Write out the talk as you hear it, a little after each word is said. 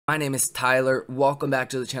My name is Tyler. Welcome back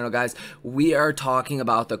to the channel, guys. We are talking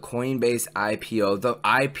about the Coinbase IPO. The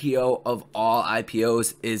IPO of all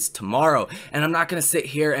IPOs is tomorrow. And I'm not going to sit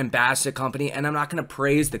here and bash the company, and I'm not going to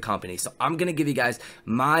praise the company. So I'm going to give you guys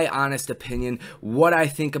my honest opinion, what I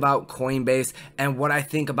think about Coinbase and what I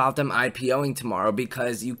think about them IPOing tomorrow,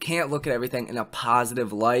 because you can't look at everything in a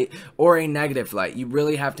positive light or a negative light. You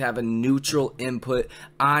really have to have a neutral input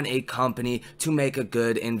on a company to make a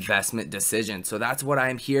good investment decision. So that's what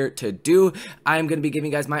I'm here to do. I'm going to be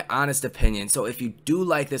giving you guys my honest opinion. So if you do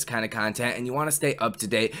like this kind of content and you want to stay up to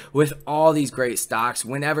date with all these great stocks,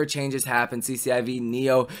 whenever changes happen, CCIV,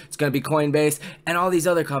 NEO, it's going to be Coinbase, and all these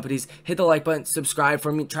other companies, hit the like button, subscribe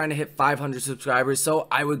for me, trying to hit 500 subscribers. So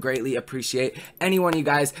I would greatly appreciate any one of you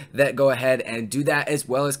guys that go ahead and do that, as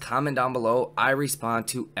well as comment down below. I respond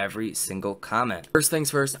to every single comment. First things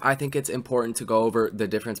first, I think it's important to go over the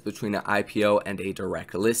difference between an IPO and a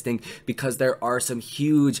direct listing, because there are some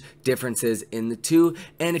huge differences in the two.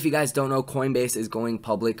 And if you guys don't know, Coinbase is going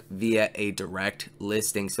public via a direct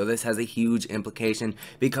listing. So this has a huge implication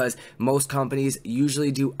because most companies usually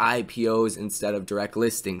do IPOs instead of direct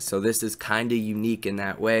listings. So this is kind of unique in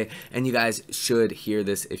that way. And you guys should hear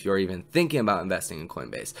this if you're even thinking about investing in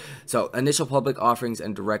Coinbase. So initial public offerings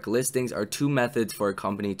and direct listings are two methods for a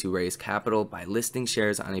company to raise capital by listing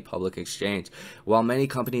shares on a public exchange. While many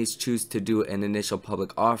companies choose to do an initial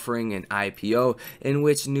public offering, an IPO, in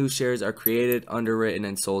which new shares are created, underwritten,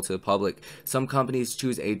 and sold to the public, some companies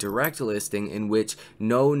choose a direct listing in which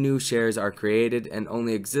no new shares are created and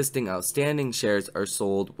only existing outstanding shares are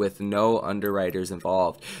sold with no underwriters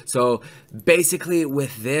involved. So basically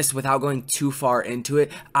with this, without going too far into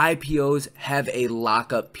it, IPOs have a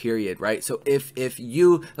lockup period, right? So if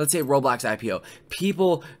you, let's say Roblox IPO,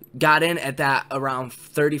 people got in at that around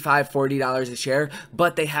 $35-$40 a share,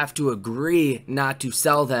 but they have to agree not to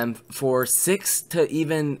sell them for 6 to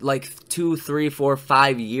even like 2, 3, 4,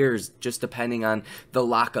 5 years, just depending on the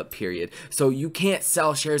lockup period. So you can't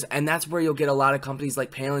sell shares, and that's where you'll get a lot of companies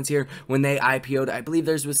like Palantir when they IPO'd. I believe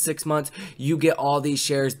theirs was 6 months. You get all these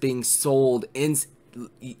shares being sold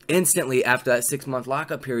instantly after that 6-month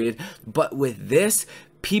lockup period. But with this,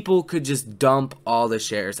 people could just dump all the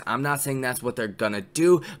shares. I'm not saying that's what they're gonna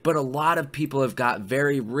do, but a lot of people have got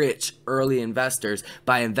very rich early investors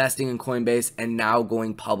by investing in Coinbase and now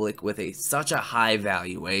going public with such a high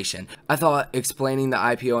valuation. I thought explaining the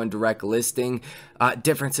IPO and direct listing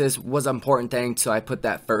differences was an important thing, so I put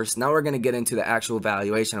that first. Now we're going to get into the actual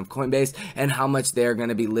valuation of Coinbase and how much they're going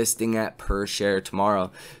to be listing at per share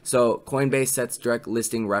tomorrow. So Coinbase sets direct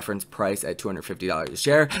listing reference price at $250 a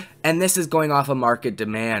share, and this is going off of market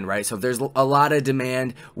demand, right? So if there's a lot of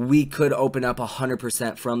demand, we could open up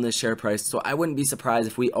 100% from the share price. So I wouldn't be surprised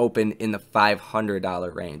if we open in the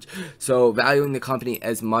 $500 range. So valuing the company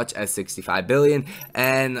as much as $65 billion,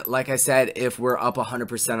 and like I said, if we're up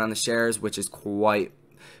 100% on the shares, which is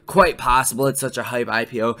quite possible, it's such a hype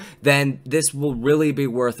IPO, then this will really be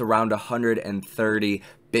worth around $130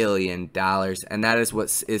 billion, and that is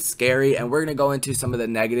what is scary. And we're going to go into some of the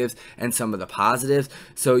negatives and some of the positives.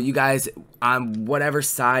 So you guys, on whatever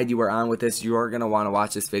side you are on with this, you are going to want to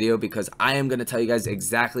watch this video, because I am going to tell you guys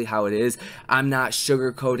exactly how it is. I'm not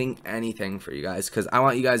sugarcoating anything for you guys, because I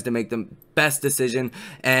want you guys to make the best decision,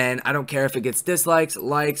 and I don't care if it gets dislikes,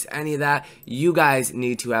 likes, any of that. You guys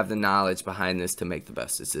need to have the knowledge behind this to make the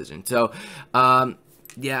best decision. So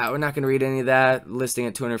yeah, we're not going to read any of that. Listing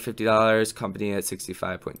at $250, company at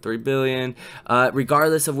 $65.3 billion.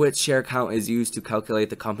 Regardless of which share count is used to calculate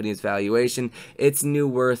the company's valuation, its new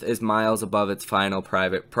worth is miles above its final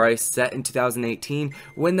private price set in 2018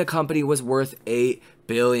 when the company was worth $8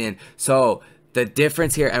 billion. So the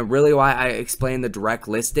difference here, and really why I explained the direct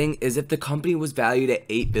listing, is if the company was valued at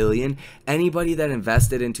 $8 billion, anybody that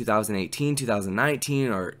invested in 2018,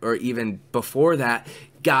 2019, or even before that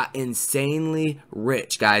got insanely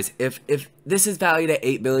rich, guys. If this is valued at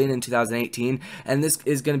 $8 billion in 2018, and this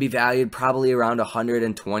is going to be valued probably around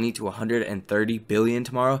 120 to 130 billion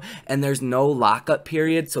tomorrow, and there's no lockup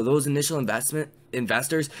period, so those initial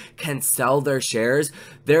investors can sell their shares,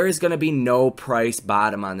 there is going to be no price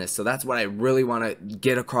bottom on this. So that's what I really want to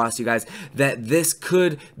get across to you guys, that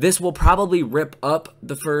this will probably rip up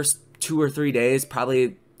the first 2 or 3 days,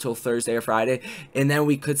 probably till Thursday or Friday, and then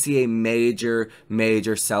we could see a major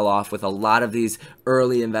sell-off with a lot of these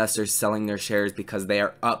early investors selling their shares because they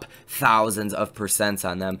are up thousands of percents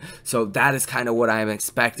on them. So that is kind of what I'm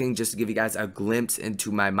expecting, just to give you guys a glimpse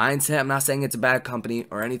into my mindset. I'm not saying it's a bad company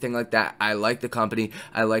or anything like that. I like the company,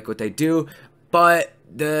 I like what they do, but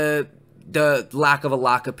the lack of a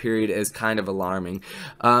lockup period is kind of alarming.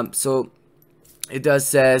 So It does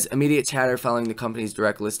says immediate chatter following the company's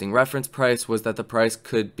direct listing reference price was that the price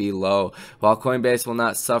could be low. While Coinbase will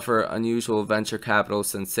not suffer unusual venture capital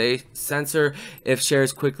censor if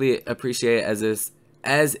shares quickly appreciate as it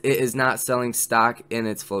is not selling stock in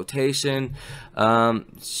its flotation.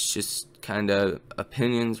 It's just kind of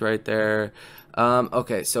opinions right there.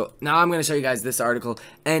 Okay, so now I'm going to show you guys this article,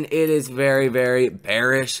 and it is very, very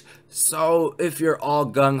bearish. So if you're all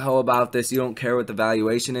gung-ho about this, you don't care what the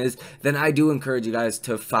valuation is, then I do encourage you guys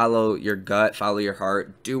to follow your gut, follow your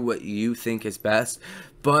heart, do what you think is best.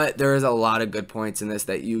 But there is a lot of good points in this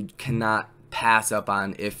that you cannot pass up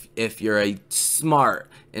on if you're a smart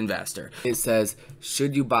investor. It says,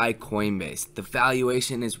 should you buy Coinbase? The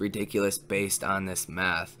valuation is ridiculous based on this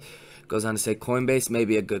math. Goes on to say Coinbase may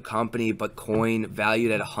be a good company, but coin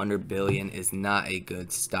valued at 100 billion is not a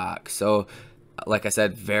good stock. So like I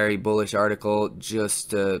said, very bullish article, just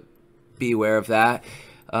to be aware of that.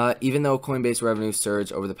 Even though Coinbase revenue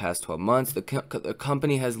surged over the past 12 months, the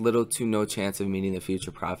company has little to no chance of meeting the future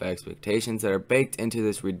profit expectations that are baked into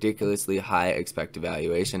this ridiculously high expected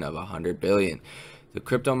valuation of 100 billion. The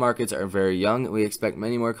crypto markets are very young, and we expect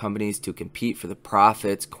many more companies to compete for the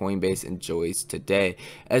profits Coinbase enjoys today.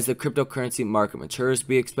 As the cryptocurrency market matures,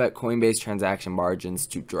 we expect Coinbase transaction margins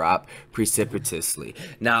to drop precipitously.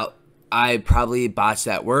 Now, I probably botched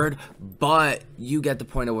that word, but you get the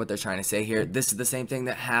point of what they're trying to say here. This is the same thing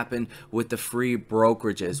that happened with the free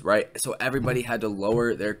brokerages, right? So everybody had to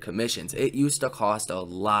lower their commissions. It used to cost a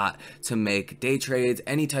lot to make day trades,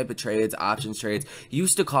 any type of trades, options trades,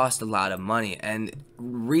 used to cost a lot of money. And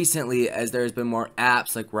recently, as there's been more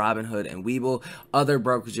apps like Robinhood and Webull, other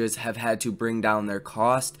brokerages have had to bring down their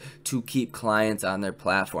cost to keep clients on their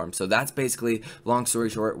platform. So that's basically, long story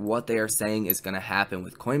short, what they are saying is going to happen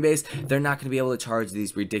with Coinbase. They're not going to be able to charge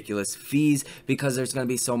these ridiculous fees because there's going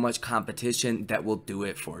to be so much competition that will do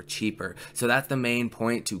it for cheaper. So that's the main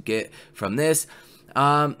point to get from this.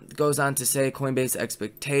 Goes on to say Coinbase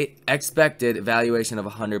expected valuation of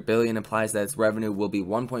 100 billion implies that its revenue will be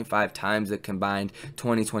 1.5 times the combined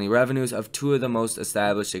 2020 revenues of two of the most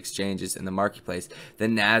established exchanges in the marketplace, the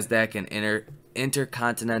Nasdaq and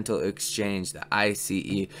Intercontinental Exchange, the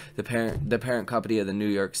ICE, the parent company of the New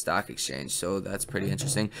York Stock Exchange. So that's pretty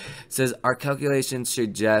interesting. It says our calculations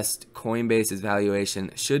suggest Coinbase's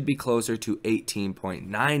valuation should be closer to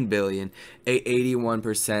 18.9 billion, a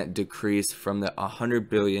 81% decrease from the 100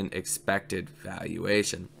 billion expected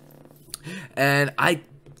valuation. And I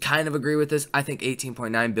kind of agree with this. I think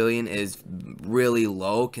 18.9 billion is really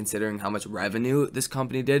low considering how much revenue this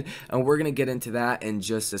company did, and we're going to get into that in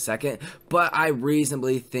just a second. But I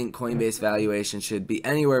reasonably think Coinbase valuation should be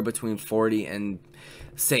anywhere between 40 and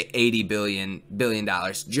say 80 billion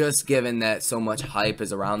dollars, just given that so much hype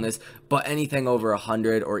is around this. But anything over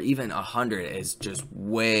 100 or even 100 is just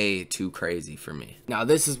way too crazy for me. Now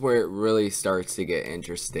this is where it really starts to get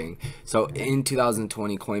interesting. So in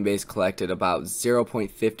 2020, Coinbase collected about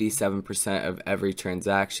 0.57% of every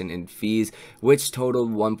transaction in fees, which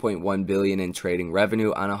totaled 1.1 billion in trading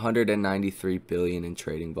revenue on 193 billion in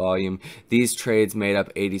trading volume. These trades made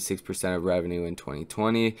up 86% of revenue in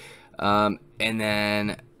 2020. And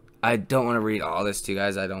then I don't want to read all this to you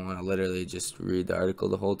guys. I don't want to literally just read the article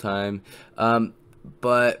the whole time.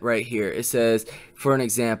 But right here, it says, for an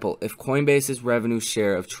example, if Coinbase's revenue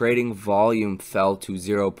share of trading volume fell to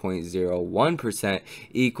 0.01%,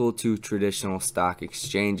 equal to traditional stock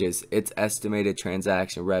exchanges, its estimated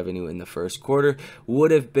transaction revenue in the first quarter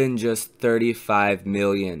would have been just 35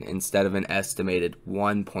 million instead of an estimated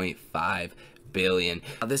 1.5 billion.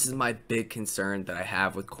 Now, this is my big concern that I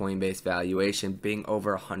have with Coinbase valuation being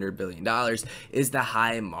over $100 billion is the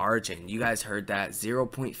high margin. You guys heard that,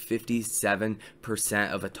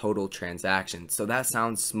 0.57% of a total transaction. So that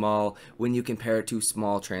sounds small when you compare it to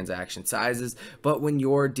small transaction sizes, but when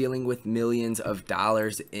you're dealing with millions of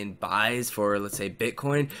dollars in buys for, let's say,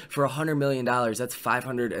 Bitcoin, for $100 million, that's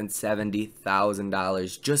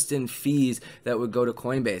 $570,000 just in fees that would go to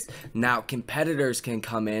Coinbase. Now, competitors can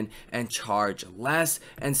come in and charge less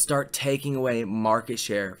and start taking away market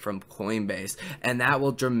share from Coinbase, and that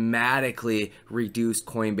will dramatically reduce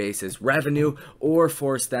Coinbase's revenue or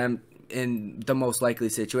force them, in the most likely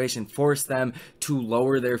situation, force them to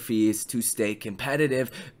lower their fees to stay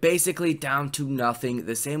competitive, basically down to nothing,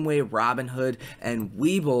 the same way Robinhood and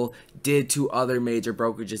Webull did to other major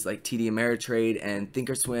brokerages like TD Ameritrade and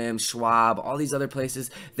Thinkorswim, Schwab, all these other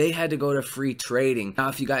places. They had to go to free trading. Now,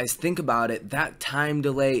 if you guys think about it, that time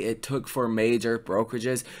delay it took for major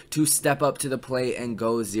brokerages to step up to the plate and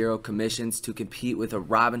go zero commissions to compete with a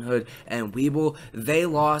Robinhood and Webull, they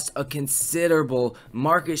lost a considerable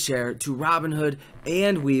market share to Robinhood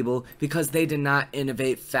and Webull because they did not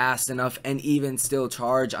innovate fast enough, and even still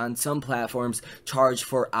charge on some platforms, charge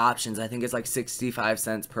for options. I think it's like 65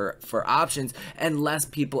 cents for options, and less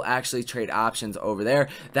people actually trade options over there.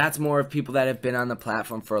 That's more of people that have been on the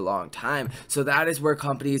platform for a long time. So that is where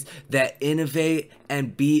companies that innovate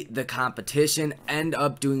and beat the competition end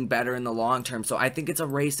up doing better in the long term. So I think it's a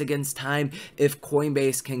race against time. If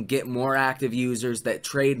Coinbase can get more active users that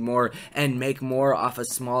trade more and make more off a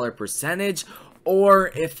smaller percentage, or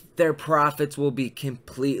if their profits will be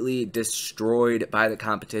completely destroyed by the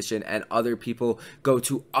competition and other people go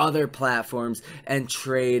to other platforms and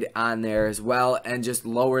trade on there as well and just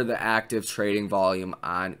lower the active trading volume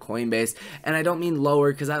on Coinbase. And I don't mean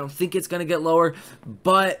lower because I don't think it's going to get lower,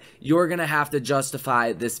 but you're going to have to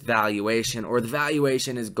justify this valuation, or the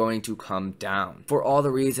valuation is going to come down. For all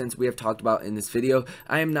the reasons we have talked about in this video,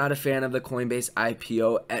 I am not a fan of the Coinbase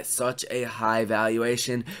IPO at such a high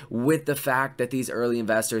valuation, with the fact that these early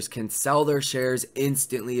investors can sell their shares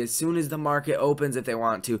instantly as soon as the market opens if they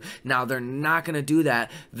want to. Now, they're not going to do that.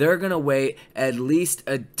 They're going to wait at least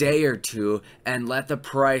a day or two and let the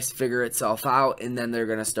price figure itself out, and then they're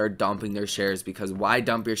going to start dumping their shares, because why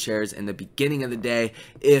dump your shares in the beginning of the day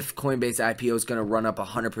if Coinbase IPO is going to run up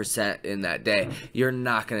 100% in that day? You're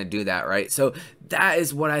not going to do that, right? So that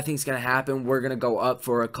is what I think is going to happen. We're going to go up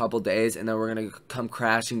for a couple days, and then we're going to come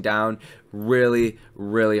crashing down really,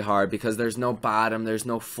 really hard, because there's no bottom, there's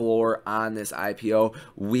no floor on this IPO.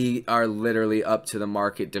 We are literally up to the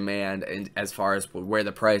market demand, and as far as where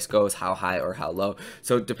the price goes, how high or how low.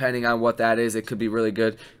 So depending on what that is, it could be really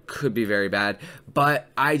good, could be very bad. But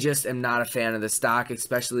I just am not a fan of the stock,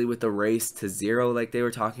 especially with the race to zero like they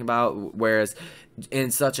were talking about. Whereas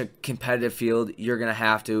in such a competitive field, you're going to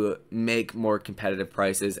have to make more competitive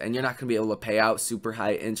prices, and you're not going to be able to pay out super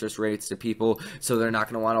high interest rates to people, so they're not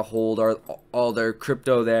going to want to hold all their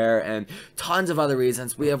crypto there, and tons of other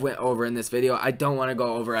reasons we have went over in this video. I don't want to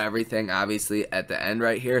go over everything obviously at the end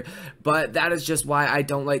right here, but that is just why I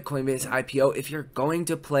don't like Coinbase IPO. If you're going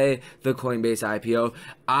to play the Coinbase IPO,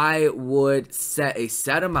 I would set a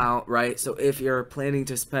set amount, right? So if you're planning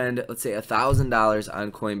to spend, let's say, $1,000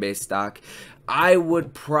 on Coinbase stock, I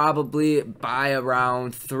would probably buy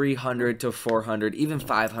around $300 to $400, even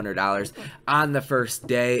 $500 on the first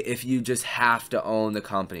day if you just have to own the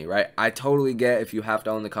company, right? I totally get if you have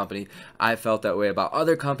to own the company. I felt that way about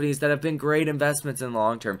other companies that have been great investments in the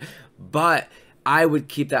long term, but I would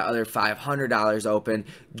keep that other $500 open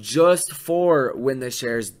just for when the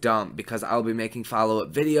shares dump, because I'll be making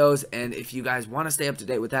follow-up videos. And if you guys want to stay up to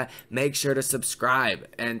date with that, make sure to subscribe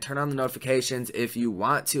and turn on the notifications if you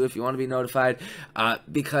want to be notified,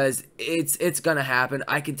 because it's gonna happen.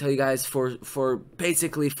 I can tell you guys for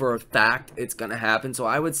basically for a fact it's gonna happen. So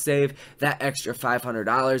I would save that extra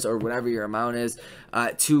 $500 or whatever your amount is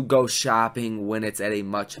to go shopping when it's at a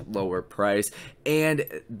much lower price. And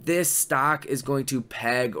this stock is going to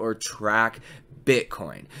peg or track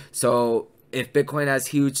Bitcoin. So if Bitcoin has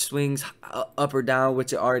huge swings up or down,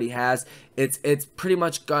 which it already has, it's pretty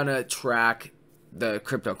much gonna track the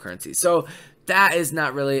cryptocurrency. So that is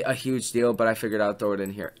not really a huge deal, but I figured I'd throw it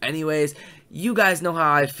in here anyways. You guys know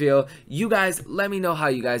how I feel. You guys, let me know how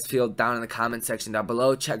you guys feel down in the comment section down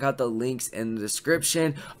below. Check out the links in the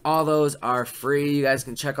description. All those are free. You guys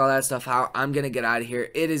can check all that stuff out. I'm going to get out of here.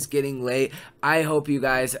 It is getting late. I hope you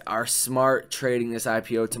guys are smart trading this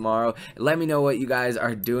IPO tomorrow. Let me know what you guys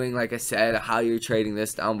are doing. Like I said, how you're trading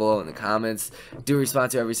this down below in the comments. Do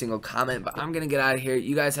respond to every single comment, but I'm going to get out of here.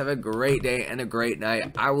 You guys have a great day and a great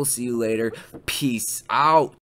night. I will see you later. Peace out.